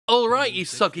Alright, you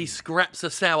soggy scraps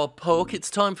of sour pork, it's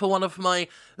time for one of my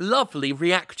lovely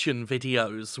reaction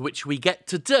videos, which we get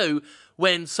to do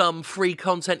when some free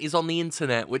content is on the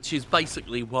internet, which is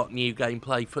basically what new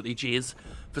gameplay footage is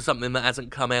for something that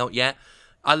hasn't come out yet.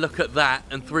 I look at that,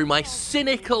 and through my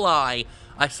cynical eye,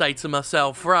 I say to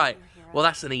myself, right, well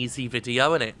that's an easy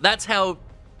video, isn't it? That's how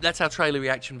trailer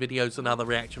reaction videos and other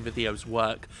reaction videos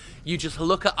work. You just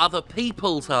look at other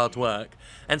people's hard work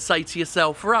and say to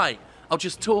yourself, right, I'll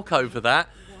just talk over that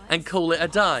and call it a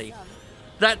day.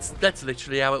 That's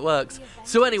literally how it works.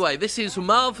 So anyway, this is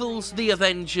Marvel's The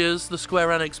Avengers, the Square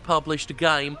Enix published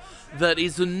game that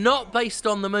is not based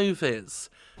on the movies,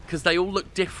 because they all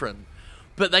look different,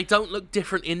 but they don't look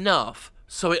different enough,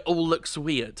 so it all looks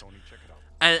weird.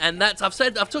 And that's, I've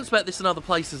talked about this in other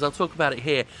places, I'll talk about it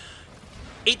here.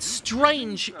 It's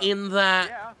strange in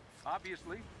that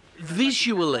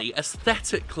visually,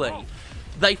 aesthetically,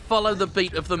 they follow the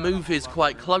beat of the movies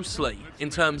quite closely in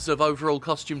terms of overall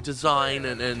costume design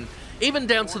and even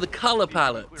down to the colour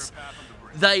palettes.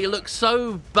 They look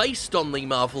so based on the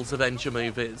Marvel's Avenger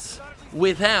movies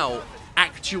without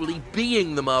actually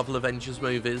being the Marvel Avengers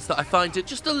movies that I find it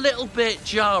just a little bit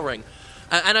jarring.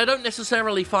 And I don't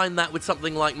necessarily find that with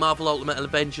something like Marvel Ultimate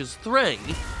Avengers 3,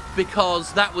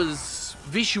 because that was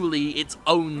visually its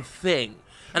own thing.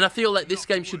 And I feel like this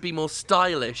game should be more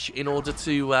stylish in order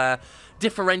to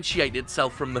differentiate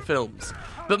itself from the films.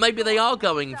 But maybe they are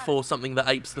going for something that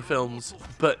apes the films,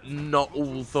 but not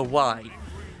all the way.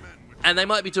 And they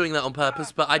might be doing that on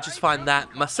purpose, but I just find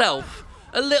that, myself,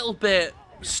 a little bit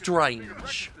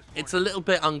strange. It's a little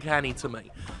bit uncanny to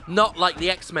me. Not like the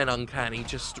X-Men uncanny,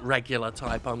 just regular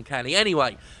type uncanny.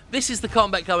 Anyway, this is the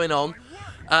combat going on.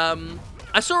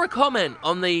 I saw a comment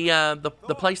on the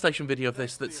PlayStation video of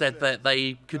this that said that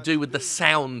they could do with the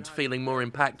sound feeling more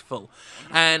impactful,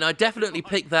 and I definitely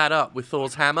picked that up with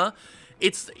Thor's hammer.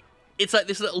 It's like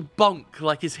this little bonk,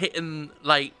 like he's hitting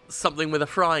like something with a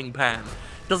frying pan.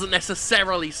 Doesn't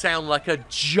necessarily sound like a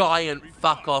giant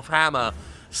fuck off hammer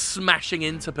smashing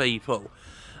into people.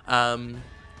 Not.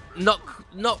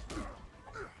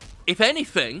 If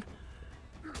anything,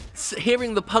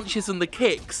 hearing the punches and the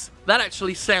kicks, that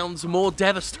actually sounds more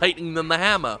devastating than the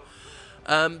hammer.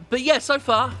 But yeah, so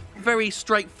far, very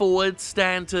straightforward,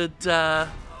 standard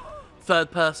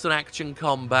third-person action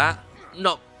combat.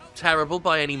 Not terrible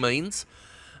by any means.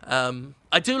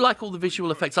 I do like all the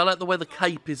visual effects. I like the way the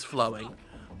cape is flowing.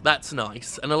 That's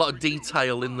nice. And a lot of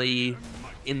detail in the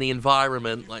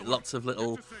environment, like lots of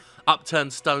little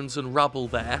upturned stones and rubble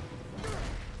there.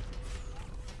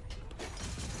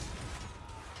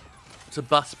 It's a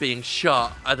bus being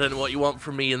shot. I don't know what you want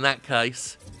from me in that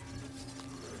case.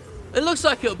 It looks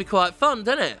like it'll be quite fun,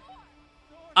 doesn't it?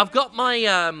 I've got my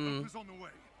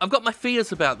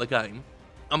fears about the game.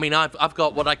 I mean, I've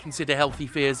got what I consider healthy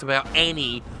fears about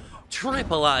any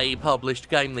AAA published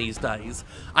game these days.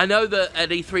 I know that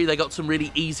at E3 they got some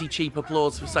really easy, cheap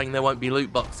applause for saying there won't be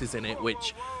loot boxes in it,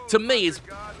 which to me is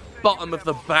bottom of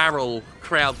the barrel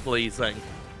crowd pleasing.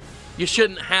 You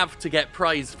shouldn't have to get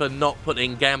praise for not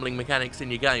putting gambling mechanics in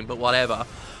your game, but whatever.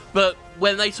 But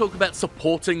when they talk about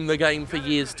supporting the game for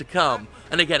years to come,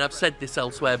 and again, I've said this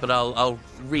elsewhere, but I'll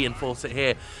reinforce it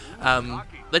here.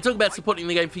 They talk about supporting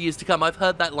the game for years to come. I've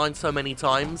heard that line so many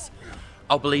times,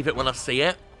 I'll believe it when I see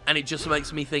it, and it just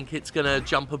makes me think it's going to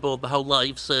jump aboard the whole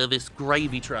live service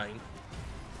gravy train.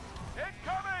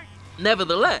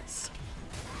 Nevertheless,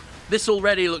 this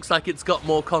already looks like it's got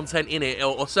more content in it,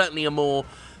 or certainly a more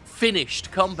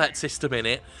finished combat system in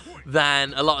it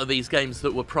than a lot of these games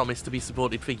that were promised to be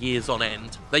supported for years on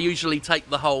end. They usually take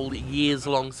the whole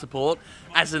years-long support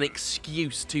as an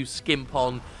excuse to skimp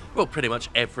on, well, pretty much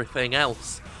everything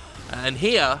else. And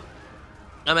here,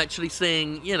 I'm actually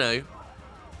seeing, you know,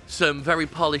 some very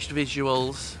polished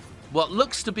visuals, what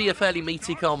looks to be a fairly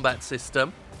meaty combat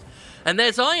system. And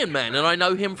there's Iron Man, and I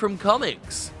know him from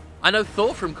comics. I know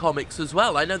Thor from comics as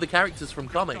well. I know the characters from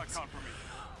comics.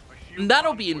 And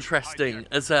that'll be interesting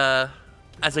as a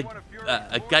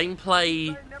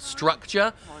gameplay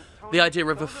structure. The idea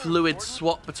of a fluid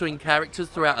swap between characters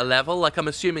throughout a level. Like, I'm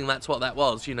assuming that's what that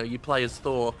was. You know, you play as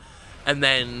Thor, and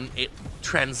then it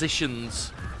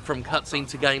transitions from cutscene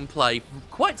to gameplay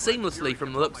quite seamlessly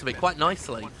from the looks of it, quite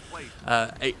nicely,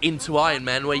 into Iron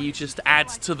Man, where you just add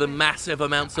to the massive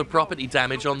amounts of property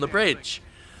damage on the bridge.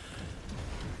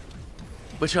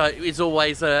 Which is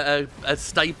always a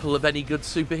staple of any good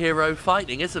superhero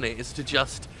fighting, isn't it? Is to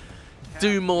just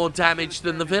do more damage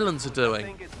than the villains are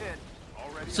doing.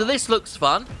 So this looks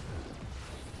fun.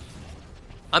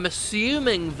 I'm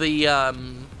assuming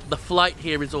the flight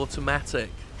here is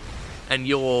automatic, and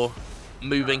you're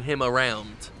moving him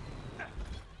around.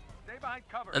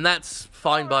 And that's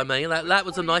fine by me. That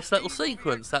was a nice little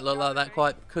sequence. That looked like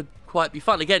that could quite be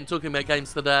fun. Again, talking about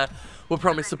games that were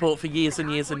promised support for years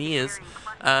and years and years.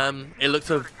 It looked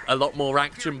a lot more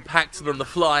action-packed than the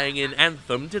flying in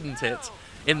Anthem, didn't it?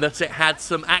 In that it had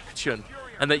some action,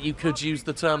 and that you could use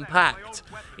the term packed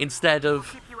instead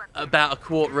of about a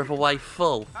quarter of a way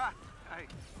full.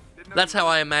 That's how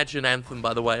I imagine Anthem,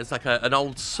 by the way. It's like an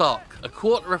old sock, a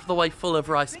quarter of the way full of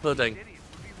rice pudding.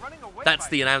 That's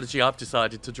the analogy I've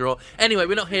decided to draw. Anyway,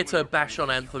 we're not here to bash on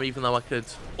Anthem, even though I could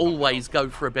always go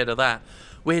for a bit of that.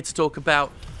 We're here to talk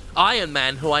about Iron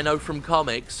Man, who I know from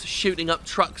comics, shooting up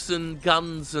trucks and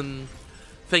guns and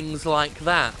things like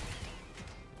that.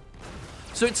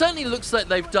 So it certainly looks like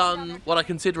they've done what I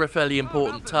consider a fairly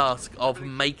important task of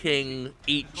making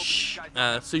each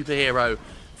superhero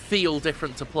feel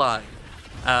different to play.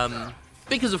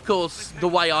 Because, of course, the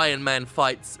way Iron Man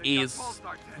fights is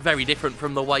very different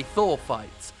from the way Thor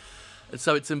fights. And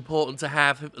so it's important to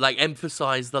have, like,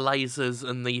 emphasize the lasers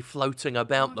and the floating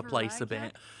about the place a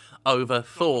bit over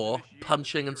Thor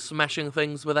punching and smashing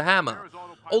things with a hammer.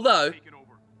 Although,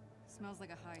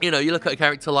 you know, you look at a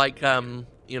character like,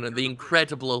 you know, the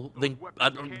incredible, the blah,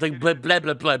 blah, blah,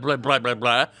 blah, blah, blah, blah,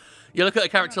 blah. You look at a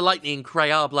character like the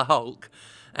Incredible Hulk,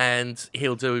 and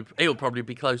he'll probably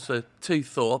be closer to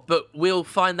Thor, but we'll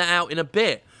find that out in a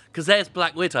bit. Because there's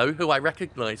Black Widow, who I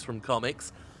recognise from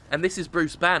comics, and this is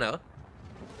Bruce Banner,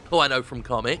 who I know from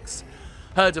comics.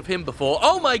 Heard of him before.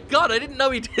 Oh my god, I didn't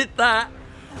know he did that!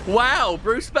 Wow,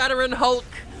 Bruce Banner and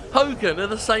Hogan are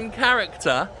the same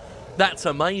character. That's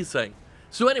amazing.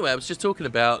 So anyway, I was just talking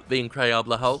about the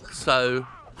Incredible Hulk, so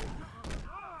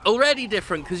already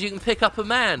different because you can pick up a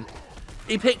man.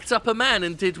 He picked up a man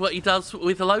and did what he does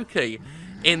with Loki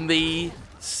in the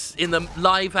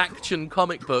live-action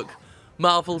comic book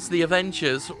Marvel's The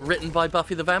Avengers, written by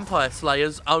Buffy the Vampire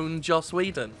Slayer's own Joss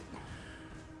Whedon.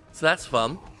 So that's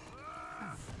fun.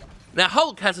 Now,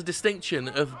 Hulk has a distinction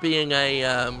of being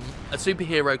a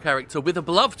superhero character with a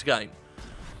beloved game.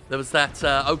 There was that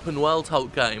open-world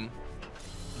Hulk game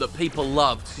that people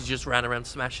loved because he just ran around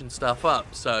smashing stuff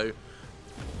up. So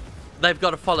they've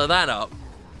got to follow that up.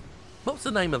 What was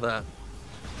the name of that?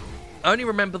 I only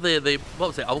remember the what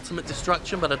was it, Ultimate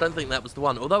Destruction, but I don't think that was the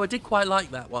one. Although I did quite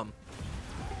like that one.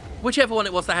 Whichever one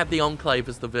it was that had the Enclave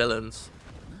as the villains.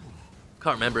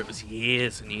 Can't remember, it was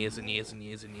years and years and years and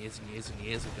years and years and years and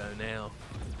years ago now.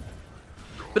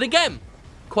 But again,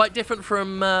 quite different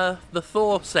from the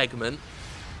Thor segment.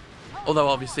 Although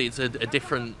obviously it's a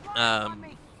different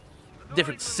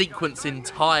different sequence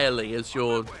entirely as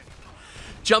you're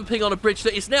jumping on a bridge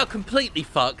that is now completely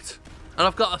fucked. And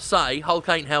I've got to say, Hulk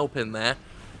ain't helping there.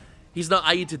 He's not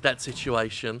aided that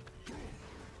situation.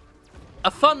 A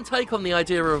fun take on the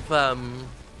idea of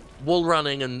wall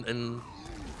running and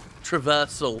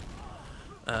traversal,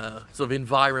 sort of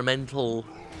environmental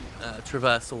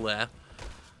traversal there.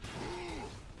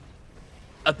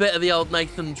 A bit of the old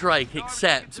Nathan Drake,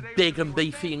 except big and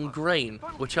beefy and green,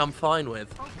 which I'm fine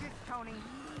with.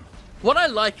 What I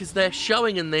like is they're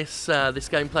showing in this this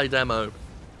gameplay demo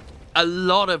a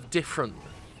lot of different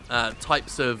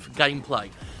types of gameplay.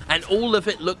 And all of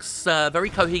it looks very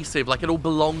cohesive, like it all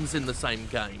belongs in the same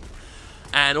game.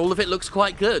 And all of it looks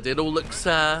quite good. It all looks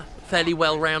fairly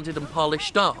well-rounded and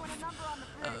polished off.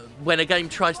 When a game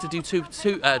tries to do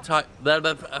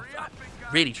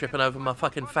really tripping over my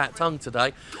fucking fat tongue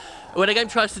today. When a game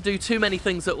tries to do too many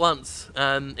things at once,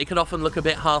 it can often look a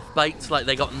bit half-baked, like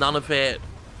they got none of it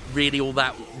really all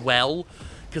that well,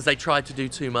 because they tried to do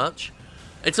too much.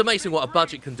 It's amazing what a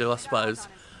budget can do, I suppose.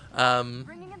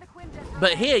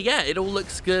 But here, yeah, it all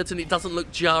looks good and it doesn't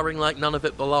look jarring like none of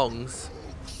it belongs.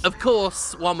 Of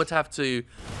course, one would have to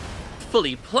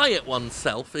fully play it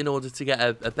oneself in order to get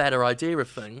a better idea of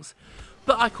things.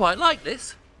 But I quite like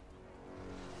this.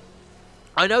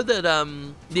 I know that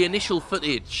the initial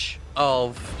footage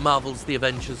of Marvel's The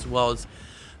Avengers was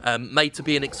made to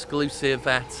be an exclusive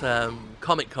at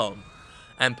Comic-Con.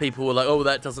 And people were like, oh,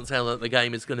 that doesn't sound like the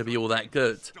game is going to be all that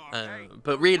good.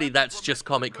 But really, that's just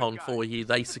Comic-Con for you.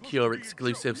 They secure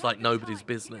exclusives like nobody's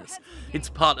business. It's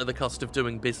part of the cost of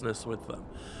doing business with them.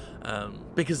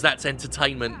 Because that's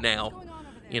entertainment now.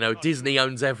 You know, Disney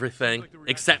owns everything,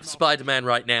 except Spider-Man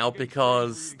right now,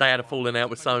 because they had a falling out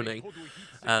with Sony.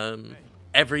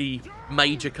 Every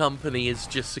major company is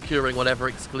just securing whatever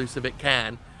exclusive it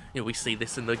can. You know, we see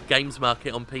this in the games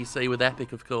market on PC with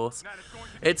Epic, of course.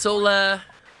 It's all a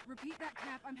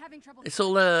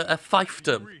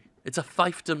fiefdom. It's a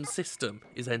fiefdom system,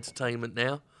 is entertainment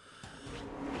now.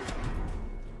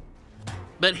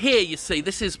 But here, you see,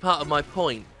 this is part of my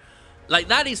point. Like,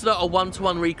 that is not a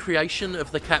one-to-one recreation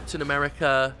of the Captain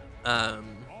America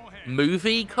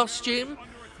movie costume,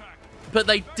 but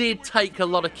they did take a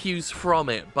lot of cues from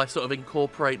it by sort of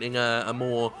incorporating a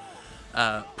more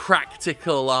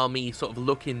practical army sort of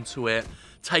look into it,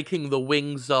 taking the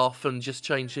wings off and just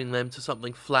changing them to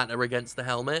something flatter against the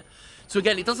helmet. So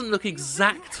again, it doesn't look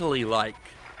exactly like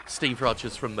Steve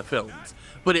Rogers from the films,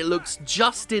 but it looks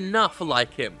just enough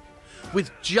like him,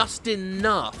 with just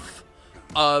enough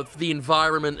of the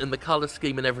environment and the colour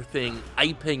scheme and everything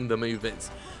aping the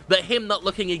movies, but him not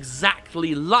looking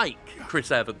exactly like Chris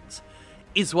Evans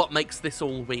is what makes this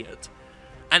all weird.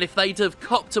 And if they'd have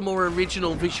copped a more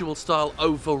original visual style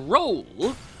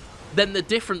overall, then the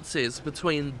differences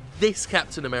between this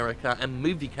Captain America and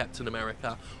movie Captain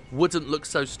America wouldn't look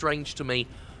so strange to me,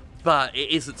 but it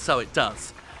isn't, so it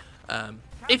does.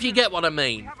 If you get what I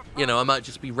mean, you know, I might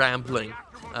just be rambling,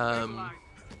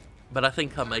 but I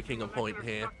think I'm making a point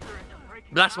here.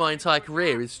 That's my entire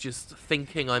career, is just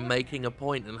thinking I'm making a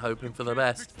point and hoping for the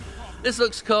best. This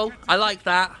looks cool. I like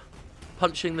that.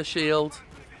 Punching the shield.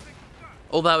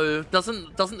 Although,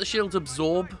 doesn't the shield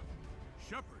absorb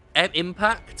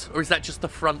impact? Or is that just the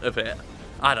front of it?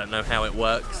 I don't know how it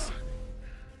works.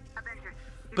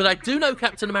 But I do know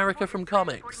Captain America from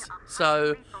comics,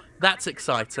 so that's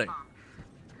exciting.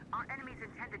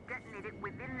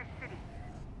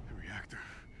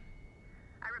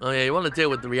 Oh yeah, you want to deal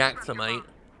with the reactor, mate.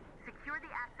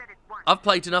 I've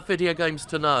played enough video games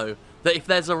to know that if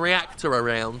there's a reactor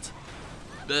around,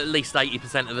 at least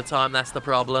 80% of the time, that's the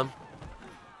problem.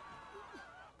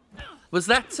 Was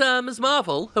that Ms.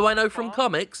 Marvel, who I know from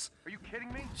comics? Are you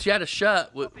kidding me? She had a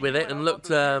shirt with it and looked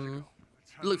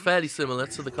fairly similar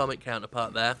to the comic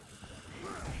counterpart there.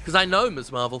 Because I know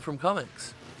Ms. Marvel from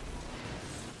comics.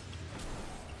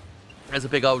 There's a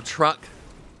big old truck.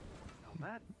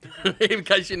 In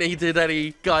case you needed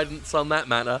any guidance on that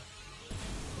matter.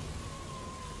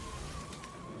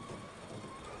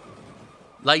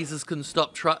 Lasers can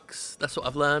stop trucks, that's what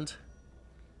I've learned.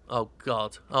 Oh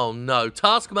god, oh no.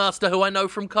 Taskmaster, who I know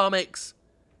from comics.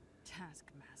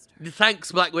 Taskmaster.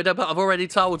 Thanks, Black Widow, but I've already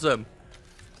told them.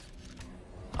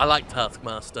 I like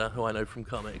Taskmaster, who I know from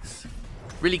comics.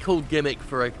 Really cool gimmick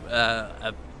for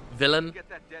a villain.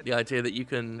 The idea that you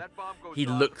can... He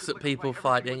looks at people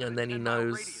fighting and then he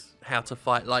knows how to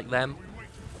fight like them.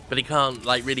 But he can't,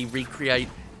 like, really recreate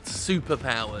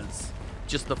superpowers.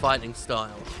 Just the fighting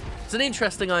style. It's an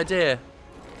interesting idea.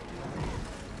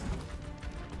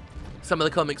 Some of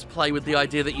the comics play with the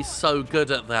idea that he's so good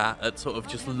at that, at sort of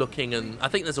just looking, and I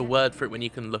think there's a word for it when you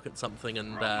can look at something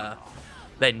and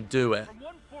then do it.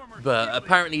 But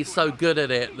apparently he's so good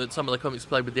at it that some of the comics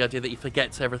play with the idea that he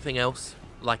forgets everything else,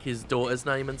 like his daughter's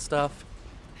name and stuff.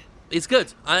 It's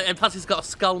good, and plus he's got a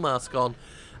skull mask on,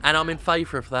 and I'm in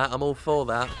favour of that. I'm all for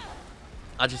that.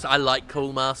 I like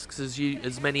cool masks,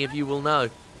 as many of you will know.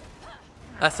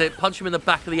 That's it. Punch him in the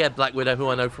back of the head, Black Widow, who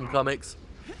I know from comics.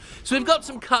 So we've got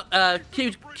some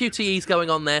QTEs going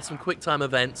on there, some quick time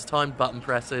events, timed button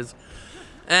presses.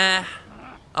 I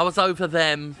was over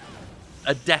them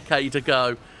a decade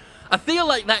ago. I feel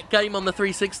like that game on the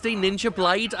 360, Ninja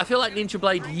Blade, I feel like Ninja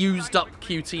Blade used up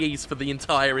QTEs for the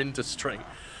entire industry.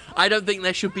 I don't think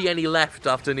there should be any left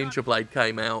after Ninja Blade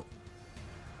came out.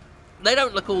 They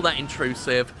don't look all that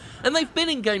intrusive, and they've been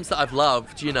in games that I've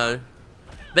loved, you know.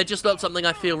 They're just not something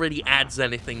I feel really adds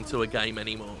anything to a game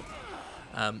anymore.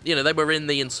 You know, they were in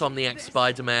the Insomniac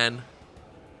Spider-Man,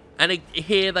 and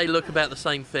here they look about the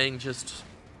same thing, just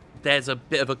there's a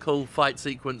bit of a cool fight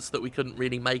sequence that we couldn't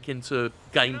really make into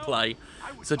gameplay,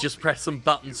 so just press some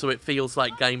buttons so it feels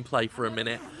like gameplay for a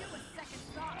minute.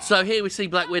 So here we see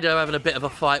Black Widow having a bit of a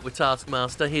fight with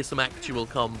Taskmaster. Here's some actual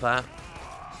combat.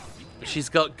 She's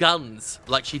got guns,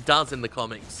 like she does in the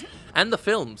comics, and the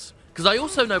films. Because I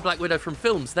also know Black Widow from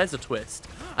films, there's a twist.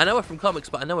 I know her from comics,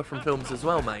 but I know her from films as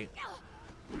well, mate.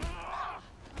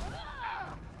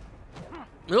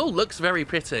 It all looks very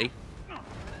pretty.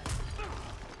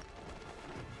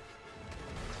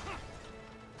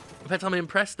 In fact, I'm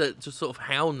impressed at just sort of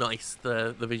how nice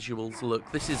the visuals look.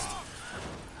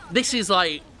 This is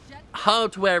like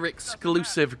hardware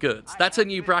exclusive goods. That's a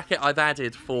new bracket I've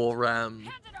added for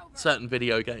certain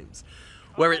video games,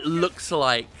 where it looks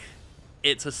like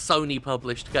it's a Sony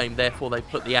published game, therefore they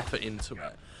put the effort into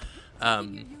it.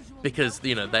 Because,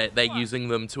 you know, they're using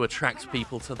them to attract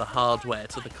people to the hardware,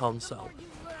 to the console.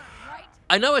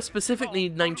 I know I specifically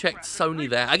name-checked Sony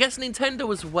there. I guess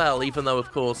Nintendo as well, even though,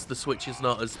 of course, the Switch is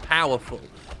not as powerful,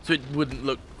 so it wouldn't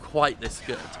look quite this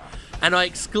good. And I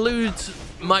exclude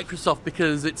Microsoft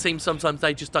because it seems sometimes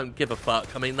they just don't give a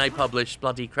fuck. I mean, they published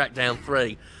bloody Crackdown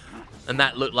 3, and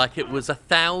that looked like it was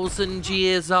 1,000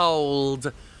 years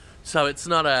old. So it's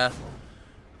not a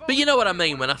But you know what I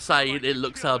mean when I say it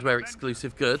looks hardware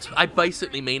exclusive good. I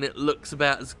basically mean it looks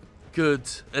about as good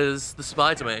as the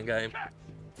Spider-Man game.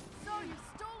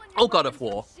 Or God of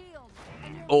War.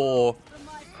 Or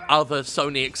other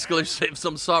Sony exclusives.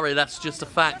 I'm sorry, that's just a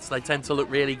fact. They tend to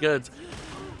look really good.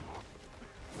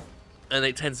 And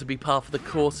it tends to be par for the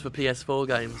course for PS4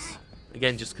 games.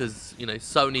 Again, just because, you know,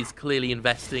 Sony's clearly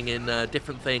investing in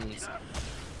different things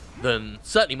than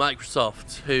certainly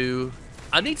Microsoft, who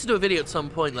I need to do a video at some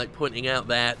point, like pointing out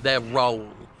their role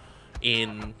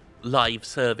in live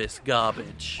service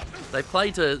garbage. They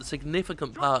played a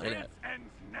significant part in it.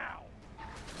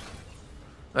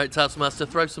 Alright, Taskmaster,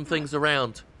 throw some things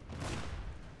around.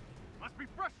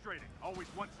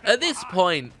 At this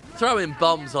point, throwing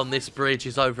bombs on this bridge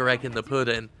is over-egging the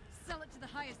pudding.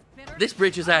 This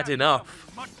bridge has had enough.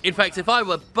 In fact, if I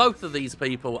were both of these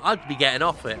people, I'd be getting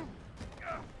off it.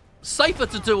 Safer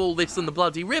to do all this in the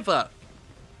bloody river.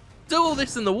 Do all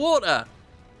this in the water.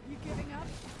 You giving up?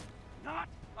 Not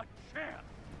a chance.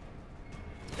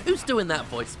 Who's doing that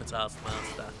voice for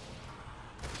Taskmaster?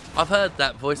 I've heard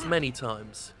that voice many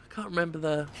times. I can't remember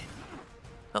the...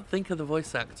 I can't think of the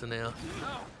voice actor now. So,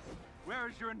 where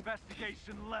has your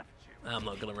investigation left you? I'm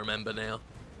not going to remember now.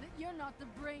 You're not the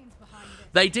brains behind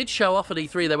it. They did show off at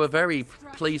E3. They were very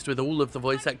pleased with all of the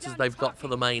voice actors they've got for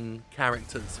the main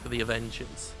characters for the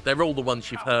Avengers. They're all the ones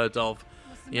you've heard of.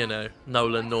 You know,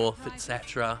 Nolan North,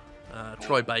 etc.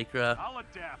 Troy Baker. I'll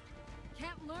adapt.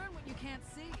 Can't learn what you can't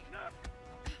see.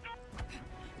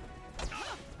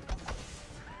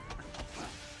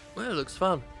 Well, it looks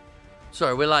fun.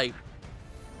 Sorry, we're like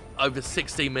over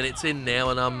 16 minutes in now,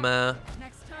 and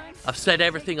I've said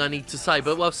everything I need to say,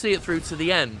 but we'll see it through to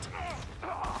the end.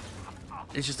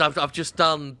 It's just I've just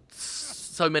done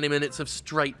so many minutes of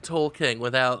straight talking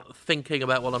without thinking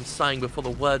about what I'm saying before the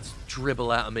words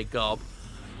dribble out of me gob,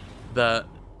 that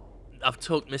I've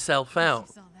talked myself out.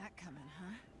 You saw that coming,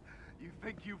 huh? You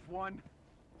think you've won?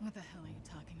 What the hell are you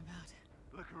talking about?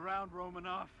 Look around,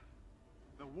 Romanoff.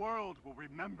 The world will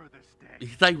remember this day.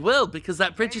 They will, because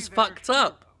that bridge is fucked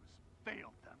up.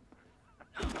 Failed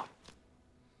them.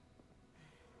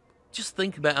 Just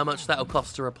think about how much that'll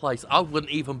cost to replace. I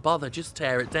wouldn't even bother. Just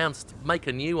tear it down, make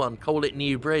a new one, call it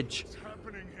New Bridge. What's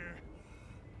happening here?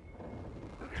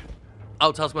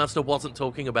 Oh, Taskmaster wasn't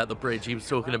talking about the bridge. He was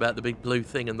talking about the big blue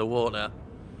thing in the water.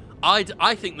 I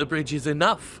think the bridge is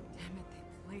enough. Damn it,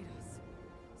 they played us.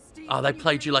 Steve, Oh, they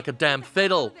played you like a damn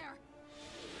fiddle.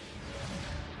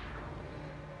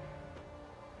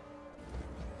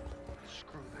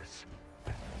 Screw this.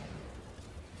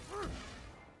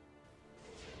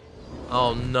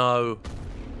 Oh, no.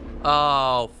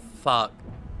 Oh, fuck.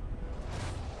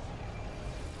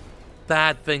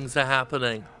 Bad things are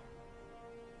happening.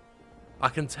 I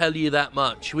can tell you that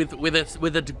much. With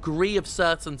a degree of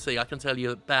certainty, I can tell you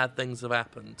that bad things have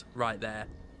happened right there.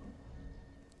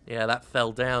 Yeah, that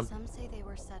fell down. Some say they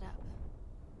were set up.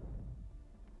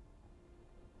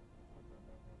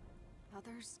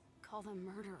 Others call them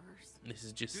murderers. This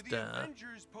is just Do the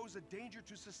Avengers pose a danger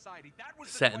to society? That was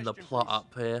setting the question, plot please.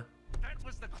 up here. That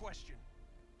was the question.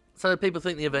 So people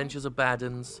think the Avengers are bad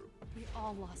uns, We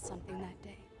all lost something that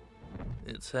day.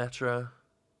 etc.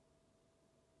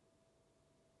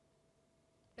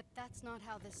 But that's not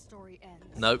how this story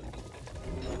ends. Nope.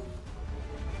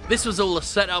 This was all a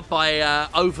setup by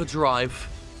Overdrive,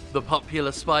 the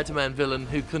popular Spider-Man villain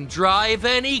who can drive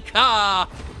any car.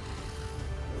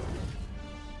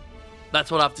 That's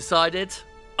what I've decided.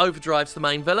 Overdrive's the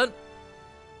main villain.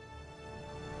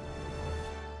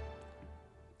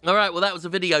 Alright, well that was a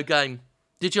video game.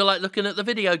 Did you like looking at the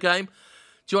video game?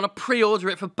 Do you want to pre-order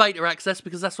it for beta access?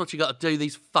 Because that's what you got to do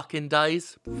these fucking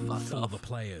days. Fuck For off. the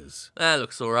players. That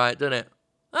looks alright, doesn't it?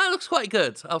 That looks quite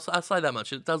good. I'll say that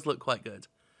much. It does look quite good.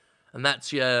 And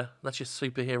that's your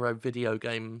superhero video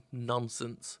game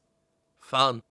nonsense. Fun.